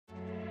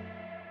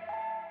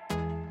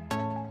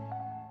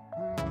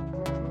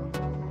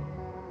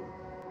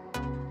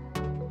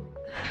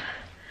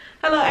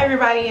Hello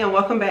everybody and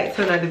welcome back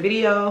to another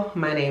video.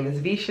 My name is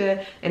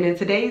Visha and in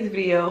today's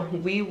video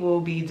we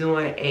will be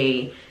doing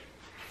a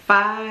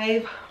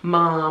 5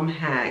 mom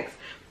hacks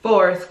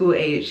for school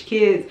age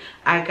kids.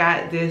 I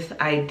got this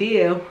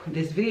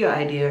video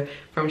idea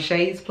from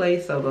Shay's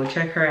Place, so go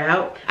check her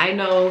out. I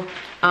know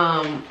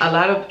a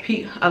lot of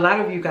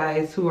you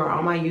guys who are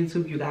on my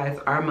YouTube, you guys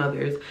are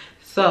mothers.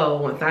 So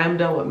once I'm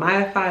done with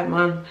my 5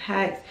 mom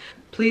hacks,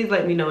 please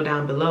let me know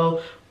down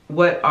below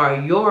what are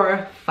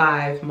your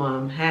 5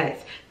 mom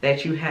hacks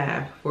that you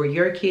have for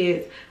your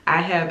kids.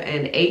 I have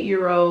an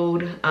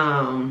 8-year-old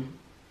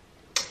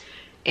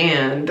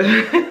and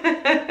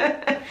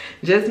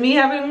just me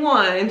having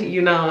one,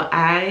 you know,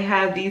 I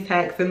have these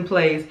hacks in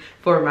place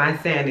for my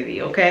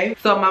sanity, okay?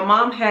 So my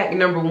mom hack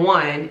number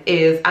 1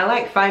 is I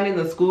like finding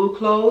the school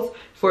clothes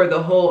for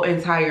the whole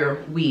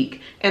entire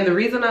week. And the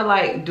reason I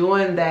like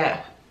doing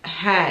that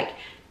hack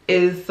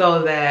is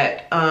so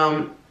that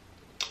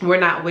we're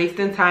not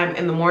wasting time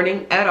in the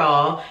morning at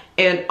all,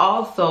 and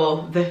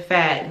also the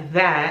fact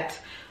that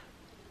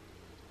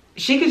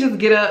she could just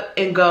get up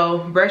and go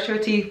brush her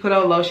teeth, put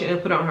on lotion,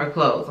 and put on her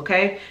clothes,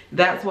 okay?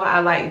 That's why I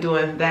like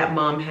doing that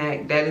mom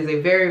hack. That is a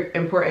very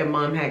important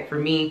mom hack for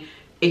me,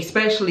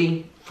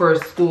 especially for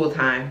school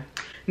time.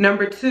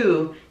 Number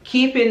 2,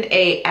 keeping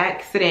a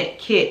accident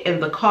kit in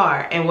the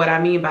car. And what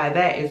I mean by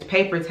that is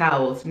paper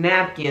towels,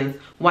 napkins,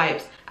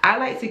 wipes. I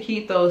like to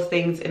keep those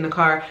things in the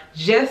car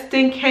just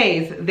in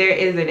case there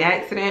is an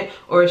accident,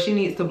 or she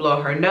needs to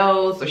blow her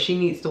nose, or she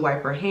needs to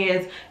wipe her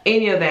hands,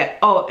 any of that.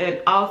 Oh,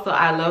 and also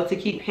I love to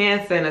keep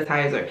hand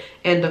sanitizer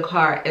in the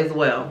car as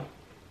well.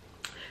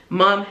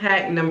 Mom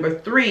hack number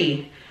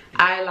 3,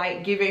 I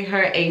like giving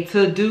her a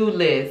to-do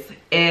list.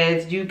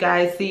 As you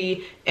guys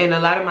see in a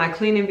lot of my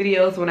cleaning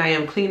videos, when I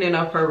am cleaning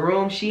up her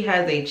room, she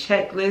has a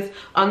checklist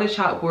on the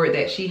chalkboard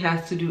that she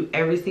has to do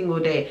every single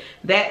day.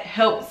 That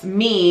helps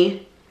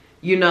me,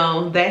 you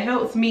know, that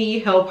helps me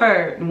help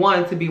her,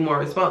 1, to be more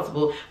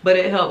responsible, but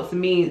it helps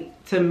me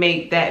to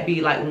make that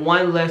be like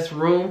one less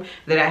room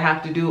that I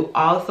have to do.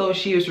 Also,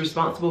 she is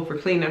responsible for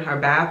cleaning her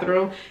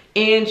bathroom,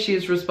 and she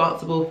is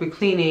responsible for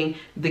cleaning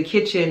the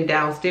kitchen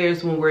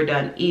downstairs when we're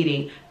done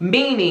eating,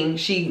 meaning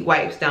she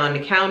wipes down the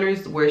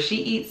counters where she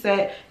eats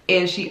at,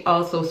 and she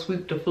also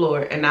sweeps the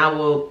floor, and I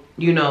will,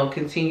 you know,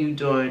 continue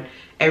doing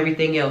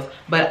everything else.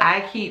 But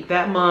I keep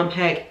that mom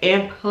hack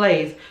in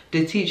place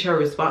to teach her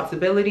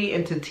responsibility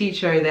and to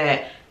teach her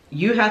that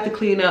you have to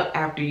clean up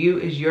after you.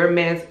 Is your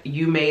mess,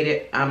 you made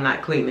it, I'm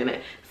not cleaning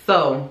it.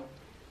 So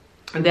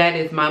that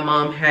is my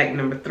mom hack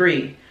number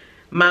 3.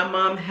 My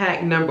mom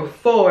hack number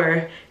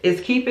 4 is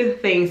keeping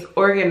things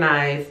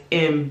organized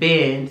in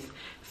bins.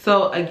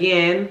 So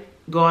again,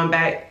 going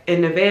back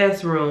in the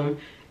Vans room,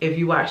 if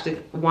you watched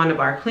one of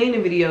our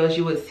cleaning videos,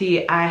 you would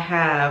see I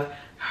have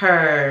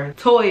her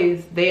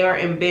toys, they are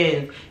in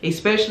bins,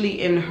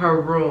 especially in her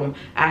room.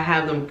 I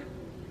have them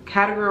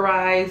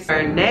categorized.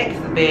 Our next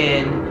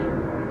bin,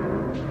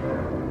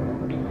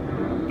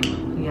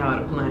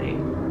 y'all the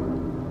plane.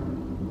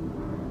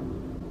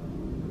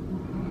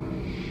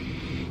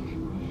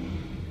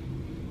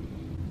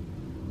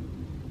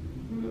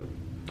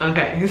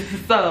 Okay,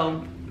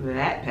 so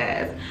that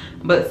passed.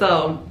 But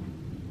so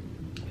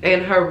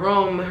in her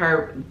room,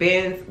 her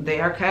bins, they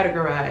are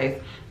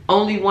categorized.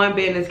 Only one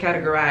bin is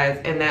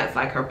categorized, and that's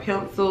like her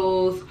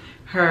pencils,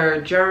 her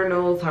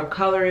journals, her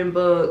coloring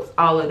books,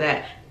 all of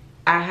that.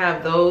 I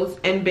have those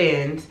in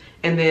bins,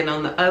 and then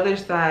on the other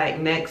side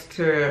next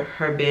to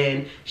her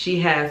bin, she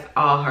has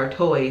all her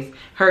toys.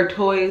 Her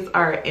toys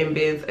are in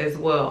bins as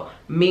well,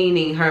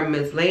 meaning her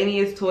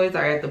miscellaneous toys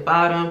are at the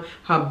bottom,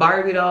 her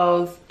Barbie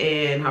dolls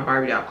and her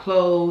Barbie doll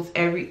clothes,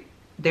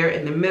 they're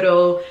in the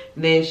middle.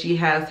 Then she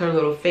has her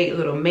little fake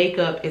little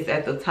makeup is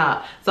at the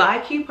top. So I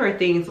keep her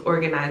things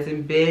organized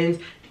in bins.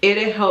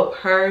 It'll help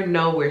her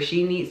know where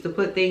she needs to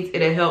put things.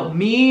 It'll help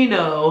me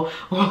know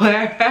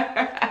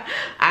where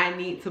I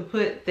need to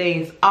put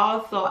things.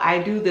 Also,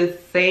 I do the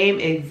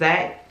same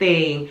exact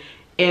thing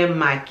in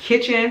my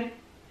kitchen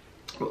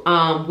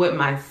with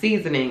my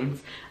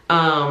seasonings.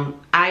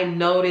 I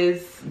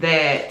noticed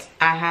that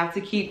I have to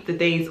keep the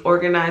things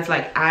organized.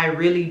 Like, I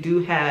really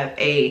do have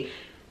a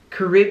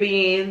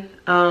Caribbean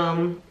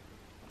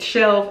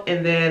shelf,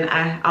 and then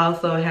I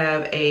also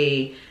have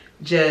a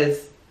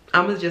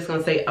I'm just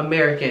gonna say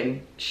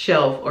American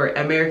shelf, or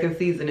American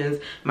seasonings,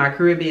 my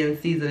Caribbean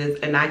seasonings,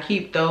 and I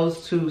keep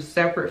those 2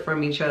 separate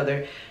from each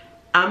other.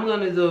 I'm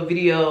gonna do a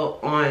video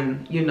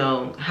on, you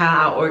know,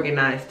 how I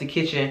organize the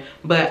kitchen,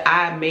 but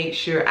I make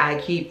sure I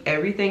keep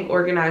everything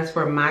organized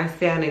for my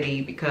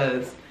sanity,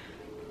 because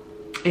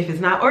if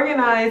it's not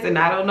organized and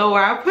I don't know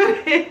where I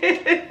put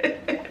it,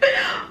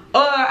 or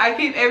I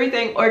keep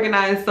everything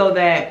organized so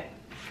that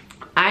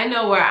I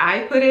know where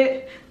I put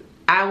it,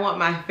 I want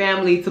my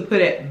family to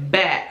put it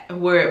back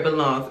where it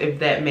belongs, if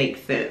that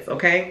makes sense,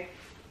 okay?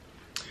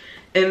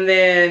 And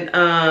then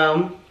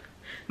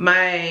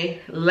My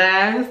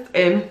last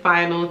and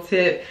final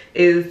tip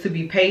is to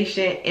be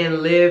patient and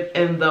live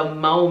in the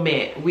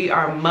moment. We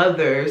are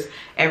mothers.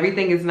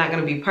 Everything is not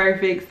going to be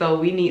perfect, so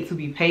we need to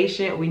be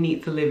patient. We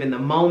need to live in the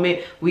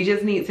moment. We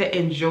just need to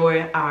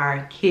enjoy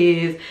our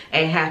kids.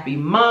 A happy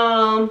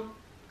mom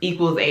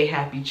equals a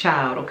happy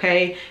child,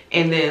 okay?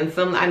 And then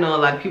I know a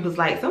lot of people's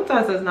like,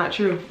 sometimes that's not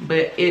true,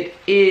 but it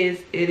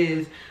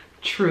is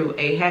true.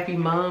 A happy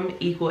mom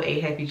equals a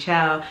happy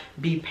child.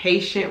 Be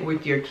patient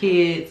with your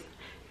kids.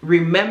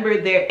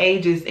 Remember their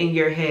ages in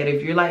your head.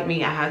 If you're like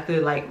me, I have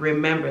to like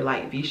remember,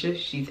 like Visha,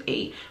 she's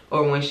 8,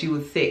 or when she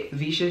was 6,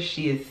 Visha,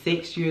 she is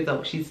 6 years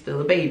old, she's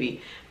still a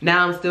baby.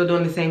 Now I'm still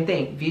doing the same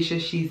thing.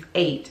 Visha, she's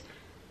 8,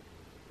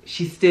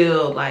 she's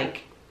still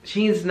like,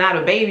 she's not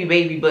a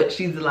baby, but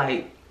she's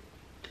like,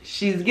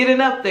 she's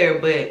getting up there.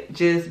 But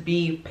just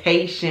be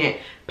patient.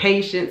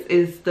 Patience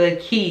is the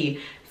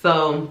key.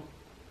 So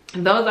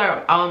those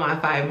are all my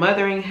 5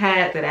 mothering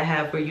hacks that I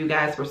have for you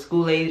guys for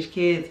school age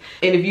kids.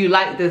 And if you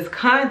like this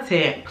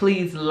content,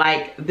 please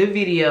like the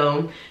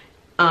video,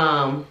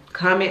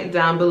 comment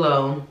down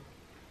below.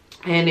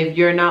 And if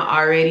you're not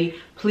already,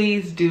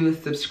 please do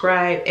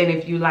subscribe. And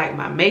if you like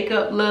my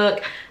makeup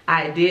look,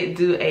 I did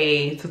do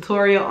a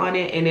tutorial on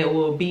it, and it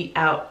will be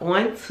out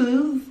on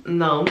Tuesday.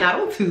 No, not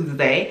on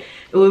Tuesday.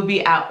 It will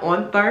be out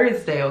on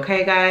Thursday,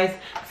 okay guys?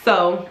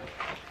 So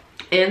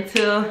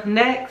until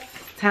next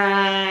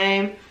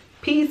time,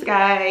 peace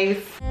guys.